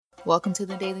Welcome to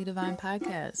the Daily Divine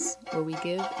Podcast, where we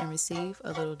give and receive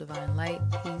a little divine light,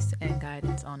 peace, and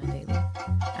guidance on a daily.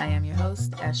 I am your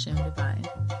host, Ashim Divine.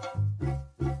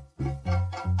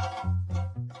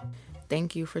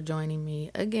 Thank you for joining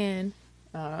me again.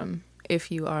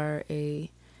 If you are a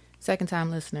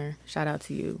second-time listener, shout out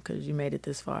to you because you made it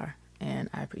this far, and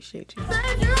I appreciate you.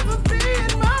 Thank you for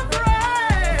being my friend.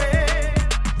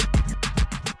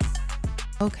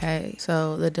 Okay,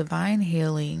 so the divine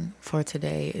healing for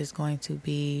today is going to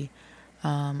be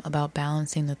about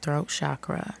balancing the throat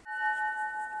chakra.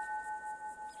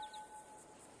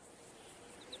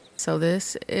 So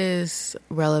this is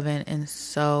relevant in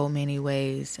so many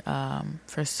ways,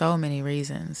 for so many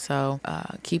reasons. So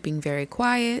keeping very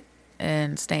quiet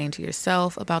and staying to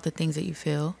yourself about the things that you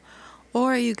feel,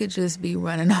 or you could just be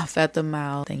running off at the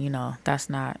mouth, and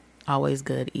that's not always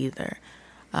good either.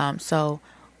 So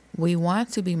we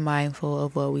want to be mindful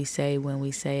of what we say, when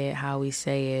we say it, how we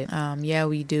say it.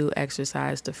 We do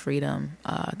exercise the freedom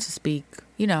to speak,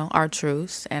 our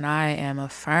truths. And I am a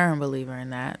firm believer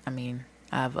in that. I mean,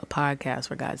 I have a podcast,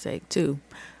 for God's sake, 2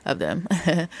 of them.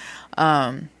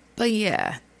 But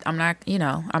yeah, I'm not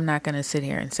going to sit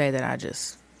here and say that I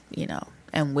just,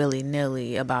 am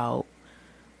willy-nilly about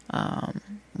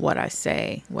what I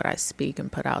say, what I speak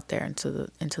and put out there into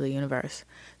the universe.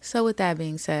 So with that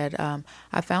being said,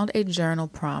 I found a journal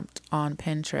prompt on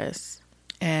Pinterest,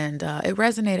 and it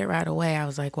resonated right away. I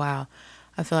was like, wow,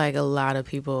 I feel like a lot of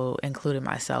people, including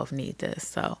myself, need this.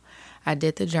 So I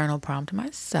did the journal prompt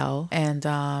myself, and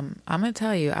I'm going to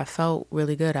tell you, I felt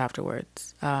really good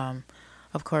afterwards.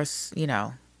 Of course, you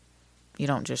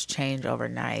don't just change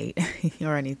overnight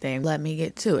or anything. Let me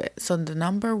get to it. So the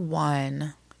number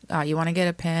 1, you want to get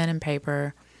a pen and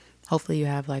paper. Hopefully you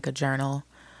have like a journal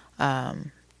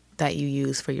that you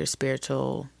use for your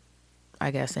spiritual,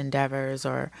 endeavors,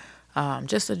 or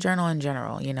just a journal in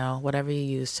general, whatever you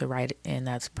use to write in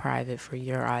that's private for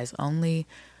your eyes only.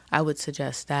 I would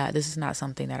suggest that. This is not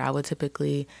something that I would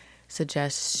typically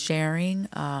suggest sharing,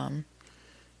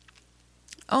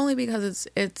 only because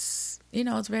it's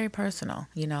it's very personal,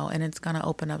 and it's going to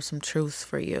open up some truths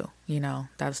for you.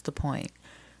 That's the point,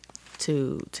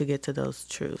 to get to those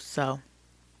truths. So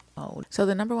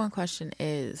the number 1 question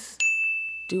is,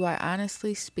 do I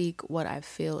honestly speak what I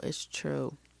feel is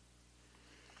true?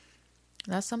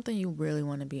 That's something you really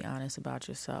want to be honest about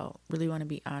yourself. Really want to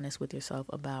be honest with yourself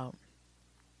about.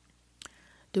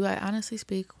 Do I honestly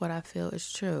speak what I feel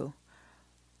is true?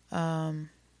 Yeah,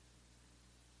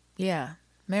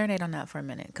 marinate on that for a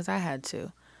minute, because I had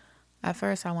to. At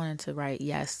first, I wanted to write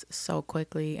yes so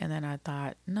quickly, and then I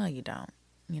thought, no, you don't,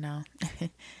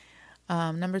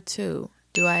 Number 2,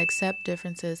 do I accept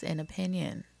differences in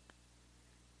opinion?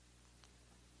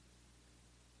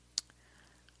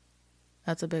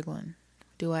 That's a big one.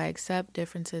 Do I accept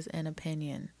differences in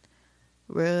opinion?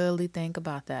 Really think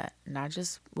about that. Not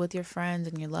just with your friends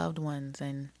and your loved ones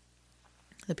and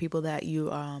the people that you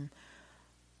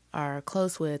are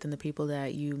close with and the people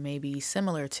that you may be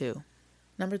similar to.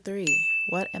 Number 3,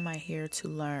 what am I here to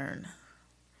learn?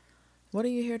 What are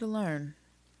you here to learn?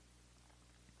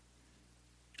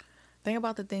 Think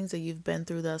about the things that you've been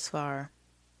through thus far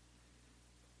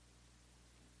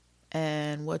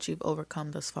and what you've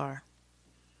overcome thus far.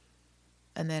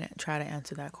 And then try to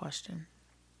answer that question.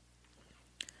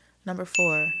 Number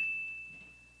 4,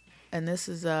 and this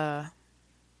is,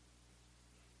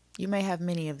 you may have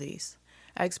many of these.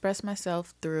 I express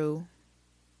myself through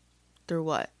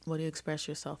what? What do you express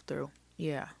yourself through?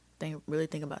 Yeah, really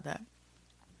think about that.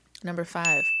 Number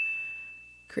 5,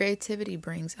 creativity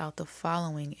brings out the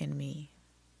following in me.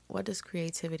 What does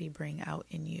creativity bring out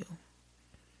in you?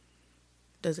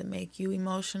 Does it make you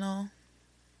emotional?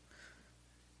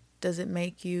 Does it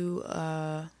make you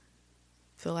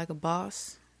feel like a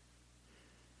boss?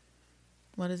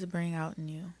 What does it bring out in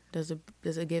you? Does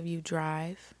it give you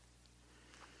drive?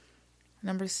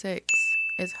 Number 6,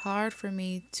 it's hard for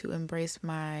me to embrace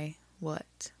my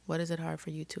what? What is it hard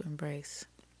for you to embrace?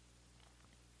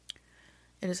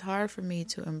 It is hard for me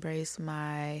to embrace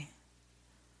my,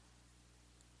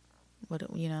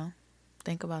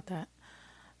 think about that.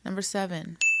 Number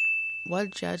 7,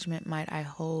 what judgment might I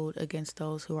hold against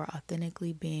those who are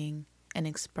authentically being and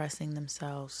expressing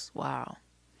themselves? Wow.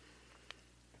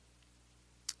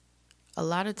 A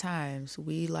lot of times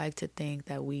we like to think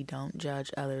that we don't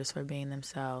judge others for being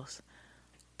themselves,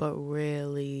 but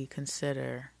really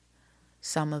consider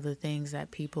some of the things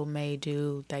that people may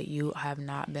do that you have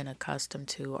not been accustomed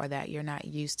to or that you're not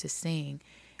used to seeing,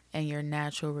 and your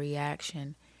natural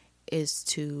reaction is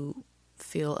to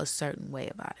feel a certain way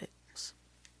about it.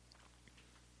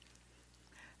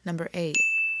 Number 8,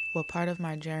 What part of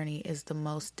my journey is the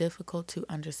most difficult to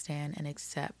understand and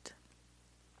accept?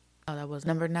 Oh, that was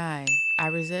number 9. I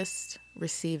resist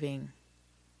receiving.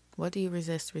 What do you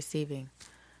resist receiving?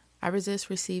 I resist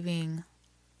receiving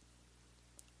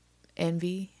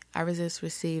envy. I resist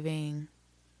receiving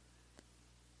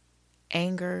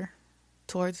anger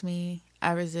towards me.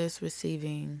 I resist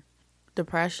receiving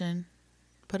depression.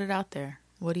 Put it out there.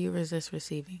 What do you resist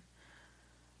receiving?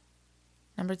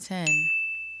 Number 10.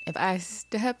 If I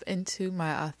step into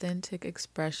my authentic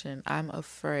expression, I'm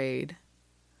afraid.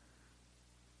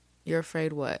 You're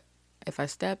afraid what? If I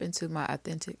step into my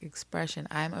authentic expression,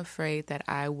 I'm afraid that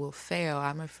I will fail.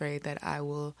 I'm afraid that I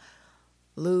will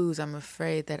lose. I'm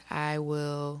afraid that I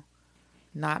will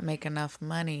not make enough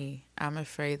money. I'm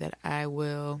afraid that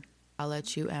I'll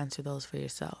let you answer those for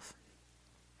yourself.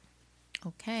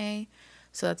 Okay,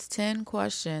 so that's 10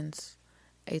 questions.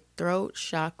 A throat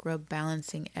chakra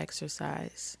balancing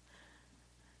exercise.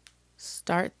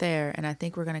 Start there, and I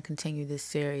think we're going to continue this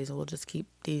series. We'll just keep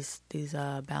these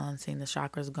balancing the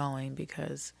chakras going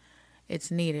because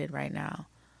it's needed right now.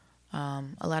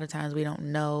 A lot of times we don't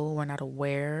know, we're not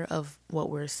aware of what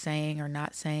we're saying or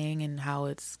not saying and how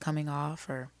it's coming off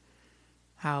or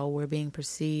how we're being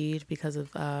perceived because of,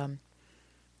 our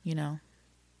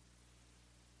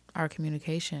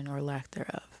communication or lack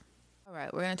thereof. All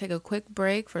right, we're going to take a quick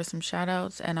break for some shout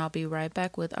outs, and I'll be right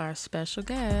back with our special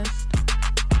guest.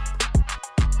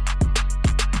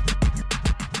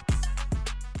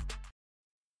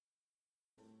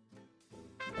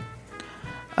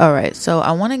 All right, so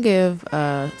I want to give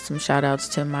some shout outs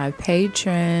to my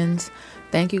patrons.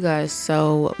 Thank you guys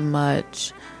so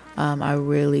much. I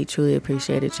really, truly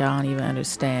appreciate it. Y'all don't even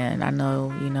understand. I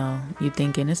know, you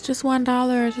thinking it's just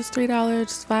 $1, just $3,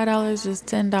 just $5, just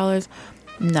 $10.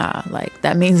 Nah, like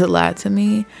that means a lot to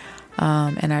me.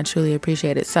 And I truly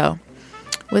appreciate it. So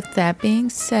with that being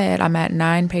said, I'm at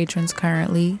 9 patrons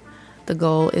currently. The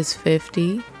goal is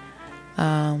 50.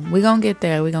 We're going to get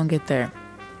there.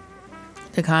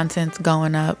 The content's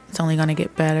going up. It's only going to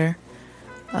get better.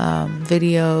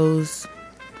 Videos,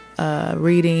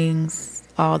 readings,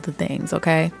 all the things,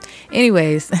 okay?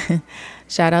 Anyways,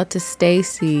 shout out to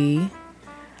Stacy.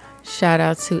 Shout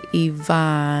out to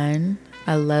Yvonne.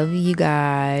 I love you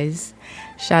guys.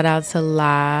 Shout out to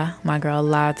La, my girl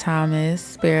La Thomas,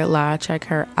 Spirit La. Check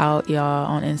her out, y'all,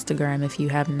 on Instagram if you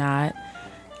have not.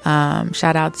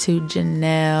 Shout out to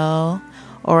Janelle,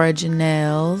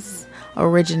 Originals,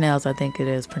 I think it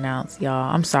is pronounced,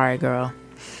 y'all. I'm sorry, girl.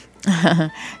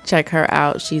 Check her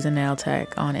out. She's a nail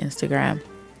tech on Instagram.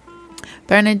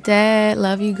 Bernadette,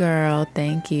 love you, girl.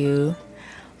 Thank you.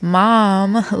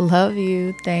 Mom, love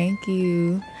you. Thank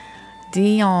you.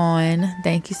 Dion,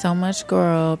 thank you so much,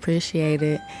 girl. Appreciate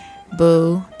it.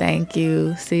 Boo, thank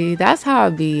you. See, that's how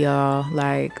it be, y'all.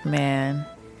 Like, man,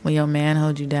 when your man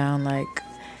holds you down, like,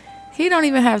 he don't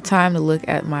even have time to look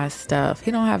at my stuff.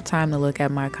 He don't have time to look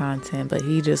at my content, but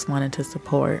he just wanted to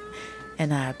support,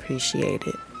 and I appreciate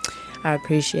it. I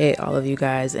appreciate all of you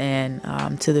guys, and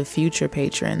to the future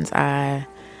patrons, I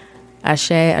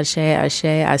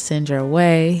send your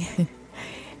way.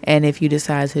 And if you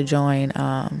decide to join,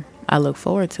 I look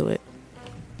forward to it.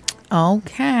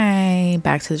 Okay,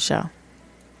 back to the show.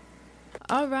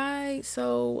 All right,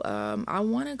 so I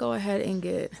want to go ahead and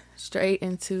get straight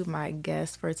into my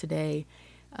guest for today.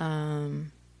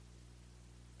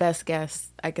 Best guest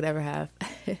I could ever have.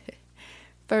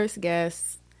 First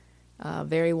guest,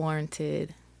 very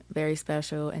warranted, very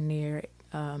special and near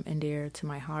and dear to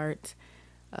my heart.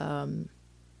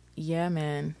 Yeah,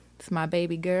 man, it's my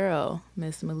baby girl,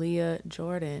 Miss Malia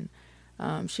Jordan.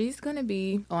 She's going to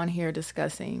be on here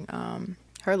discussing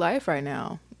her life right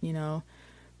now,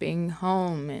 being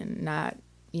home and not,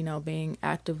 being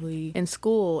actively in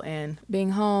school and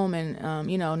being home and,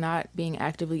 not being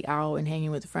actively out and hanging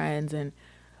with friends and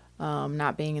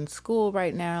not being in school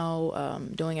right now,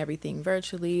 doing everything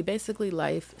virtually. Basically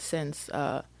life since,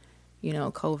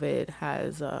 COVID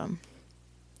has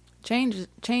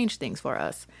changed things for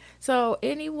us. So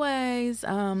anyways,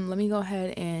 let me go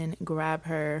ahead and grab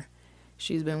her.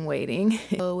 She's been waiting.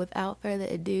 So without further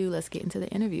ado, let's get into the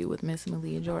interview with Miss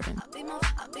Malia Jordan. Okay,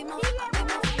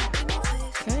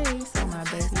 so my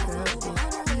baby girl is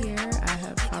here. I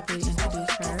have properly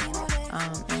introduced her.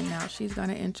 And now she's going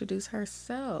to introduce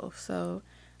herself. So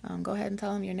go ahead and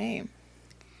tell them your name.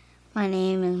 My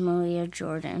name is Malia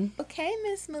Jordan. Okay,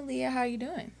 Miss Malia, how are you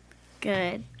doing?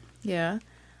 Good. Yeah.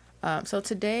 So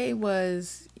today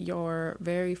was your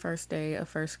very first day of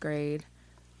first grade,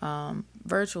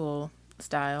 virtual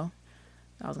style.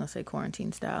 I was going to say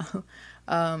quarantine style.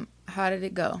 How did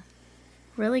it go?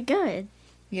 Really good.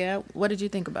 Yeah. What did you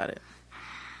think about it?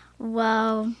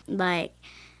 Well, I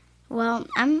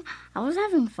was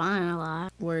having fun a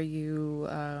lot. Were you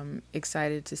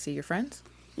excited to see your friends?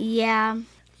 Yeah.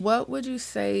 What would you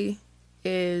say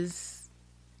is,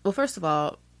 well, first of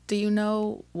all, do you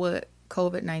know what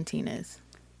COVID-19 is?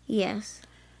 Yes.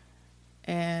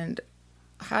 And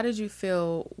how did you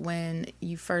feel when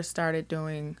you first started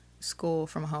doing school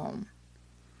from home?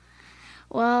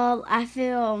 Well, I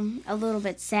feel a little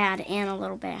bit sad and a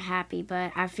little bit happy,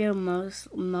 but I feel most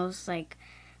really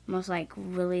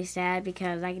sad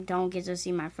because I don't get to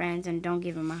see my friends and don't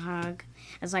give them a hug.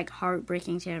 It's like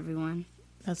heartbreaking to everyone.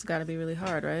 That's got to be really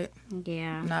hard, right?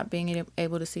 Yeah. Not being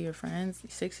able to see your friends.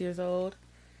 6 years old.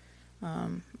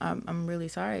 I'm really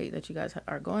sorry that you guys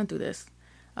are going through this.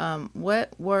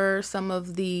 What were some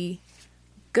of the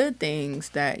good things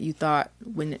that you thought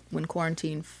when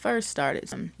quarantine first started?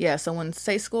 So when,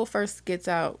 say, school first gets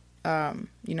out,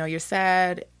 you're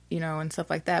sad, and stuff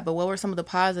like that. But what were some of the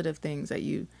positive things that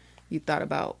you thought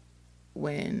about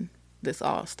when this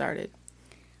all started?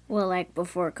 Well, like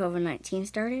before COVID-19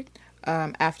 started?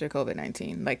 After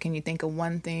COVID-19. Like, can you think of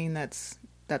one thing that's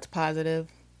positive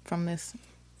from this,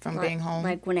 from being home?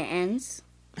 Like when it ends?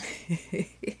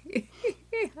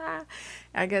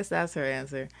 I guess that's her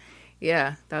answer.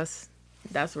 Yeah, that's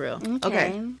real.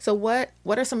 Okay. So what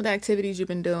are some of the activities you've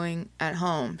been doing at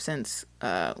home since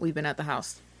we've been at the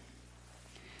house?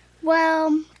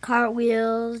 Well,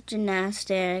 cartwheels,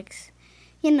 gymnastics,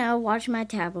 watch my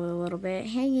tablet a little bit,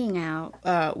 hanging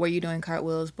out. Were you doing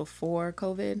cartwheels before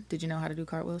COVID? Did you know how to do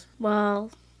cartwheels? Well,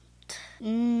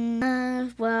 yeah,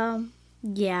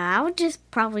 I would just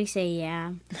probably say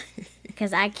yeah.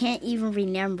 Because I can't even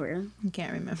remember. You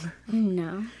can't remember?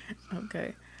 No.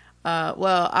 Okay.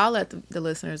 Well, I'll let the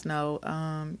listeners know.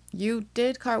 You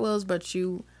did cartwheels, but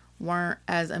you weren't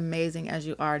as amazing as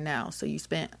you are now. So you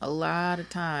spent a lot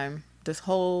of time, this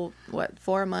whole,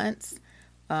 4 months,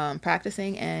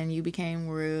 practicing, and you became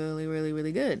really, really,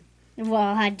 really good.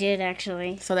 Well, I did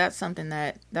actually. So that's something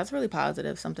that's really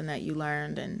positive, something that you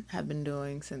learned and have been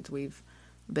doing since we've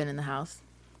been in the house,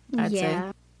 I'd say.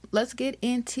 Let's get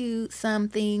into some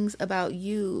things about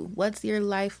you. What's your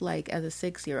life like as a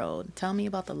 6-year-old? Tell me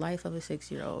about the life of a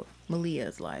 6-year-old,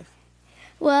 Malia's life.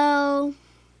 Well,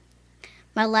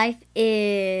 my life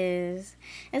is,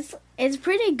 it's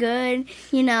pretty good.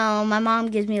 My mom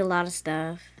gives me a lot of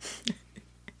stuff.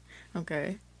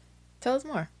 Okay. Tell us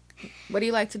more. What do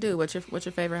you like to do? What's your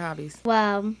favorite hobbies?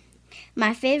 Well,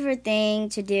 my favorite thing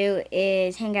to do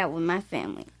is hang out with my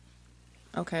family.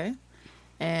 Okay.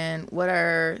 And what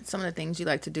are some of the things you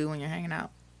like to do when you're hanging out?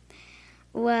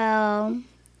 Well,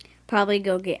 probably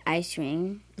go get ice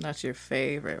cream. That's your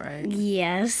favorite, right?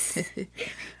 Yes.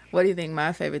 What do you think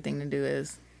my favorite thing to do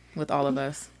is with all of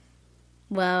us?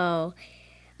 Well,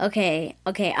 okay,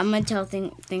 I'm going to tell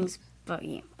things about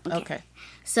you. Okay.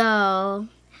 So,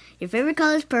 your favorite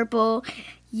color is purple.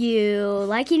 You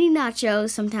like eating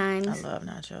nachos sometimes. I love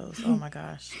nachos. Oh, my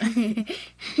gosh.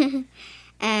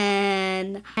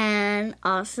 And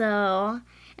also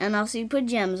you put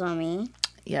gems on me.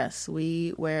 Yes,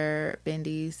 we wear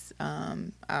bendies.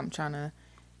 I'm trying to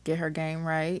get her game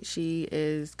right. She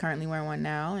is currently wearing one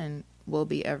now and will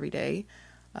be every day.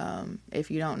 If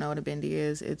you don't know what a bendy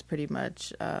is, it's pretty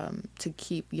much to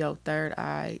keep your third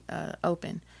eye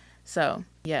open. So,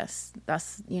 yes,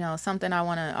 that's, something I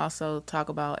want to also talk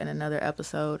about in another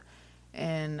episode.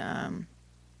 And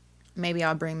maybe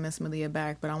I'll bring Miss Malia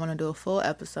back, but I want to do a full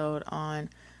episode on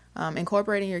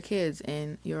incorporating your kids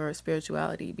in your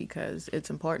spirituality, because it's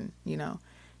important.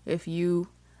 If you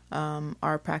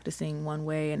are practicing one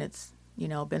way and it's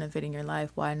benefiting your life,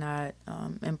 why not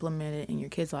implement it in your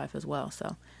kids' life as well?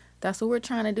 So that's what we're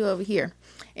trying to do over here.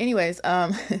 Anyways,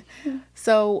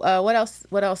 so what else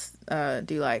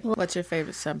do you like? What's your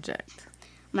favorite subject?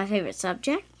 My favorite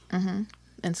subject? In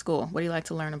school, what do you like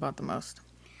to learn about the most?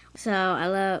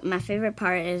 So my favorite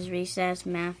part is recess,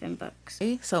 math, and books.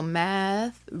 Okay, so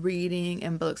math, reading,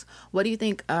 and books. What do you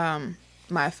think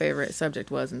my favorite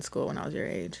subject was in school when I was your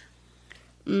age?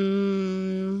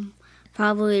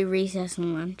 Probably recess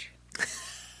and lunch.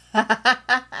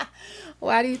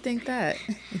 Why do you think that?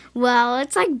 Well,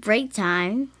 it's like break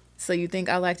time. So you think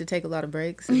I like to take a lot of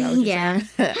breaks? Is that what you're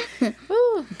saying?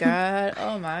 Oh, God.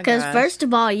 Oh, my God. Because first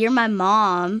of all, you're my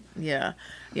mom. Yeah.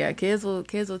 Yeah, kids will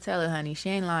tell it, honey. She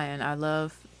ain't lying. I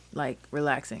love,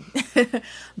 relaxing.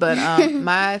 But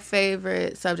my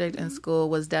favorite subject in school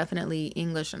was definitely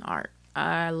English and art.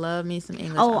 I love me some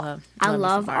English. Oh, I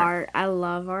love art. I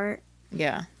love art.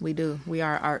 Yeah, we do. We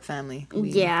are an art family.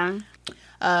 Yeah.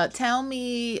 Tell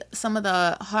me some of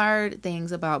the hard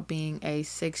things about being a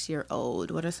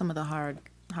 6-year-old. What are some of the hard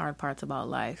parts about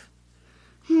life?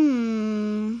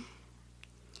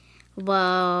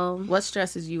 Well, What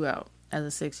stresses you out as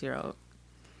a 6-year-old?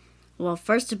 well,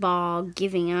 first of all,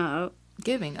 giving up.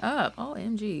 Giving up.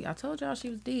 OMG. I told y'all she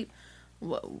was deep.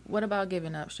 What about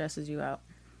giving up stresses you out?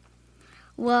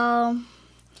 Well,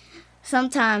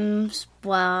 sometimes,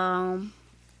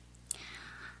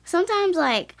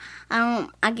 like,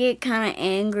 I get kind of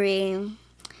angry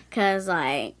because,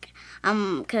 like,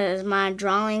 because my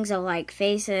drawings of, like,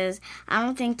 faces, I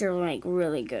don't think they're, like,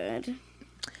 really good.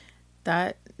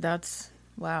 That's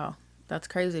wow. That's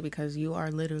crazy because you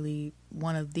are literally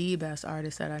one of the best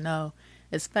artists that I know,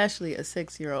 especially a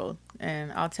 6-year-old.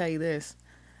 And I'll tell you this,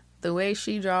 the way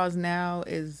she draws now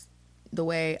is the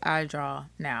way I draw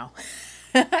now.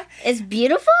 It's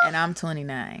beautiful. And I'm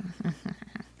 29.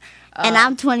 And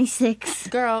I'm 26.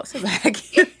 Girl, sit back.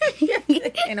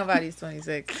 Ain't nobody's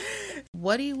 26.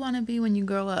 What do you want to be when you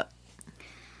grow up?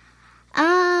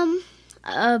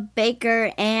 A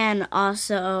baker and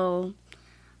also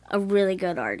a really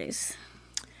good artist.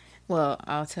 Well,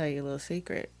 I'll tell you a little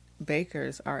secret.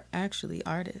 Bakers are actually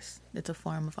artists. It's a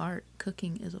form of art.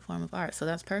 Cooking is a form of art. So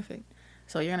that's perfect.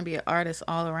 So you're going to be an artist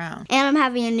all around. And I'm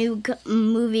having a new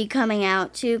movie coming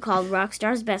out, too, called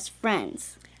Rockstar's Best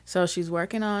Friends. So she's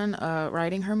working on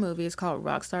writing her movie. It's called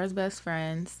Rockstar's Best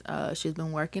Friends. She's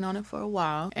been working on it for a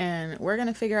while. And we're going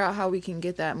to figure out how we can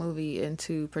get that movie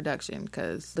into production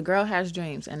because the girl has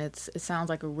dreams and it sounds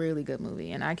like a really good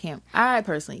movie. And I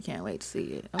personally can't wait to see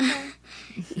it. Okay.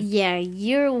 Yeah,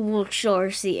 you will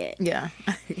sure see it. Yeah.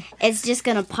 It's just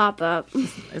going to pop up.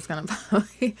 It's just going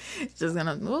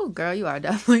to, oh, girl, you are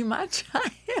definitely my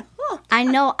child. I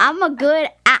know. I'm a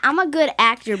good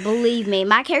actor, believe me.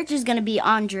 My character's going to be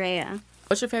Andrea.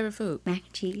 What's your favorite food? Mac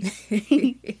and cheese.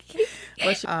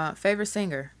 What's your favorite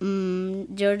singer?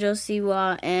 Jojo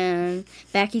Siwa and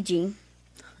Becky G.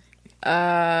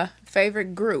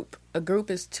 Favorite group? A group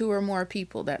is 2 or more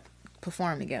people that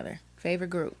perform together. Favorite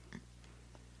group?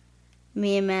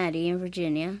 Me and Maddie in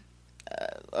Virginia.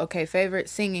 Okay, favorite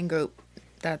singing group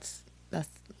that's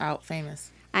out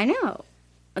famous. I know.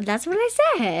 That's what I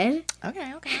said.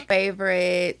 Okay.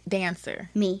 Favorite dancer?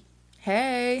 Me.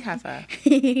 Hey, high five.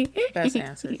 Best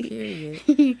dancer, period.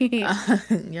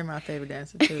 You're my favorite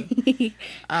dancer, too.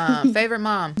 Favorite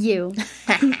mom? You.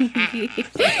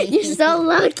 You're so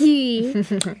lucky.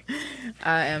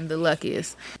 I am the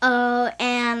luckiest. Oh,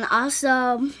 and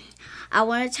also, I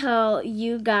want to tell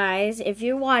you guys, if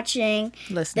you're watching,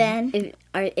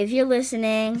 if you're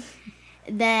listening,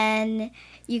 then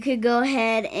you could go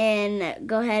ahead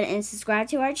and subscribe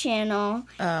to our channel.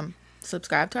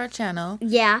 Subscribe to our channel.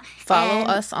 Yeah. Follow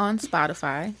us on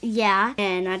Spotify. Yeah.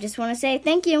 And I just want to say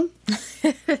thank you.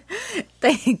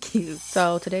 Thank you.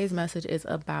 So today's message is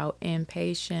about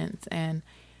impatience, and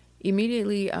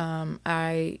immediately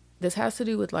this has to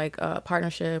do with like a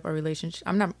partnership or relationship.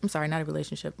 Not a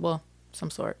relationship. Well,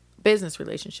 some sort. Business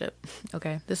relationship.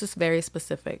 Okay. This is very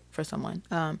specific for someone.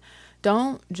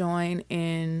 Don't join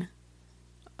in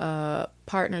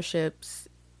partnerships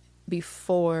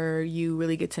before you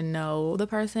really get to know the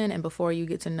person and before you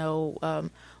get to know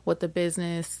what the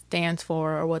business stands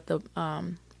for or what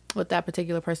that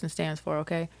particular person stands for.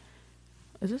 Okay.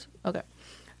 Is this okay?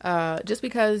 Just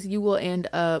because you will end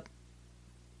up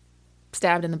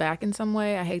stabbed in the back in some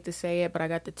way. I hate to say it, but I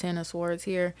got the 10 of swords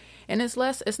here, and it's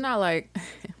not like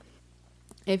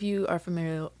if you are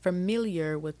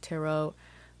familiar with tarot,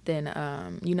 then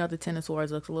the 10 of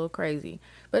swords looks a little crazy,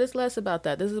 but it's less about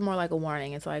that. This is more like a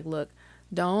warning. It's like, look,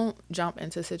 don't jump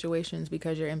into situations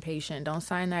because you're impatient. Don't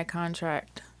sign that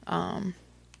contract. Don't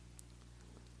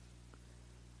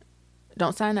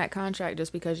sign that contract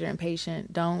just because you're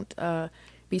impatient. Don't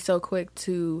be so quick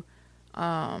to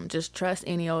just trust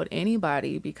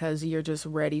anybody because you're just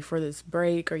ready for this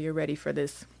break or you're ready for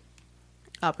this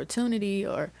opportunity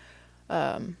or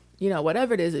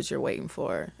whatever it is that you're waiting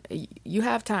for. You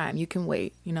have time. You can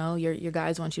wait. Your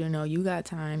guys want you to know you got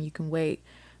time. You can wait.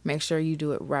 Make sure you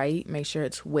do it right. Make sure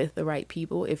it's with the right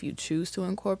people if you choose to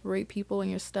incorporate people in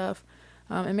your stuff.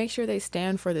 And make sure they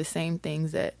stand for the same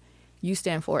things that you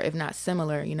stand for, if not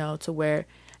similar, to where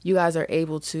you guys are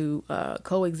able to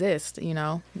coexist,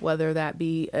 whether that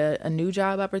be a new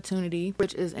job opportunity,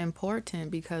 which is important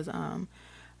because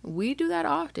we do that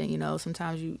often.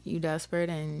 Sometimes you desperate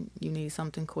and you need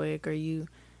something quick, or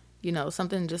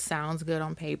something just sounds good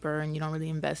on paper and you don't really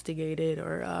investigate it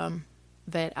or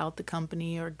vet out the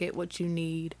company or get what you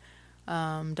need.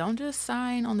 Don't just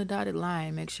sign on the dotted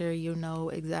line. Make sure you know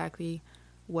exactly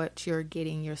what you're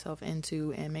getting yourself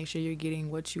into and make sure you're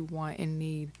getting what you want and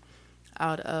need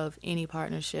out of any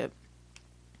partnership.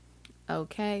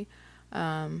 Okay.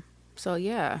 So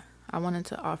yeah, I wanted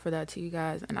to offer that to you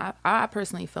guys. And I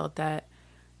personally felt that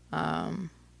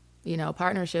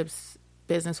partnerships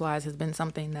business-wise has been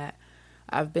something that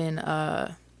I've been,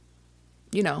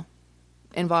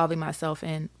 involving myself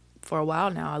in for a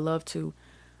while now. I love to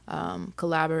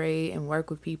collaborate and work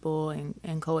with people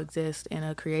and coexist in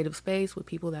a creative space with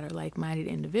people that are like-minded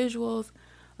individuals.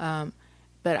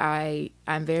 But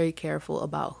I'm very careful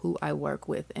about who I work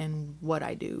with and what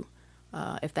I do,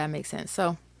 if that makes sense.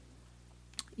 So,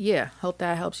 yeah, hope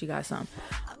that helps you guys some.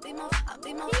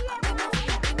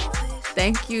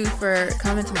 Thank you for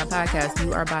coming to my podcast.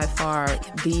 You are by far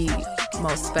the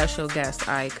most special guest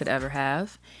I could ever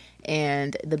have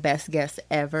and the best guest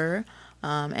ever.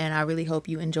 And I really hope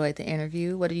you enjoyed the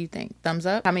interview. What do you think? Thumbs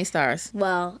up? How many stars?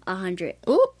 Well, 100.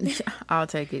 Ooh, I'll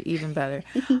take it. Even better.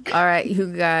 All right,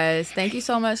 you guys. Thank you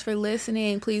so much for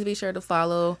listening. Please be sure to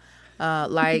follow,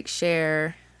 like,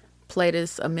 share, play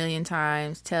this a million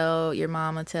times. Tell your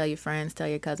mama, tell your friends, tell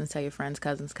your cousins, tell your friends,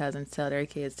 cousins, tell their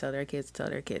kids, tell their kids, tell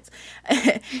their kids.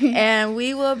 And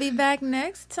we will be back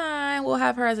next time. We'll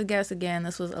have her as a guest again.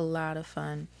 This was a lot of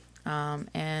fun.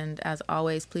 And as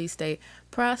always, please stay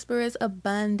prosperous,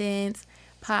 abundant,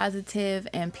 positive,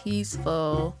 and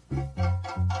peaceful.